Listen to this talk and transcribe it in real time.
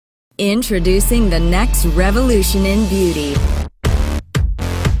Introducing the next revolution in beauty.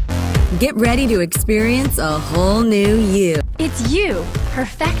 Get ready to experience a whole new you. It's you,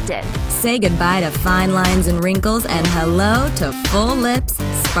 perfected. Say goodbye to fine lines and wrinkles and hello to full lips,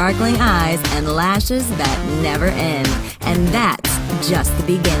 sparkling eyes, and lashes that never end. And that's just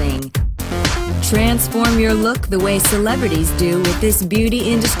the beginning. Transform your look the way celebrities do with this beauty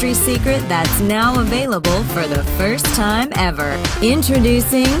industry secret that's now available for the first time ever.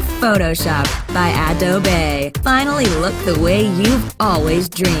 Introducing Photoshop by Adobe. Finally look the way you've always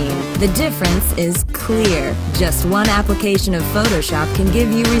dreamed. The difference is clear. Just one application of Photoshop can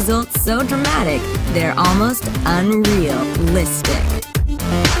give you results so dramatic, they're almost unrealistic.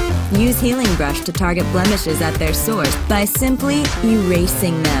 Use Healing Brush to target blemishes at their source by simply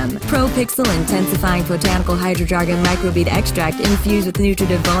erasing them. Pro-Pixel Intensifying Botanical Hydrojargon Microbead Extract infused with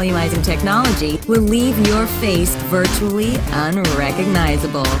nutritive volumizing technology will leave your face virtually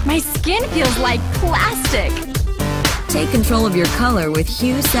unrecognizable. My skin feels like plastic. Take control of your color with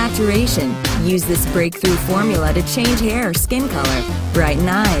Hue Saturation. Use this breakthrough formula to change hair or skin color, brighten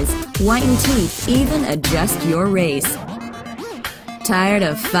eyes, whiten teeth, even adjust your race. Tired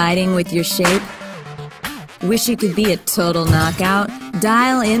of fighting with your shape? Wish you could be a total knockout?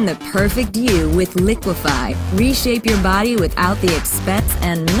 Dial in the perfect you with Liquify. Reshape your body without the expense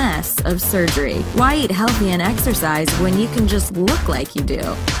and mess of surgery. Why eat healthy and exercise when you can just look like you do?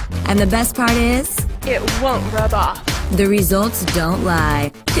 And the best part is, it won't rub off. the results don't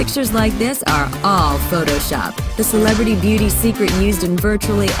lie. Pictures like this are all Photoshop. The celebrity beauty secret used in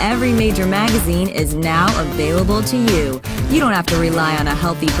virtually every major magazine is now available to you. You don't have to rely on a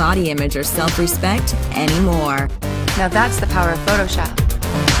healthy body image or self-respect anymore. Now that's the power of Photoshop.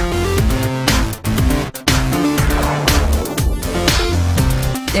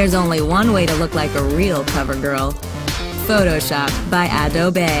 There's only one way to look like a real cover girl. Photoshop by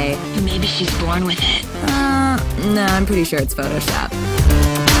Adobe. Maybe she's born with it. No, I'm pretty sure it's Photoshop.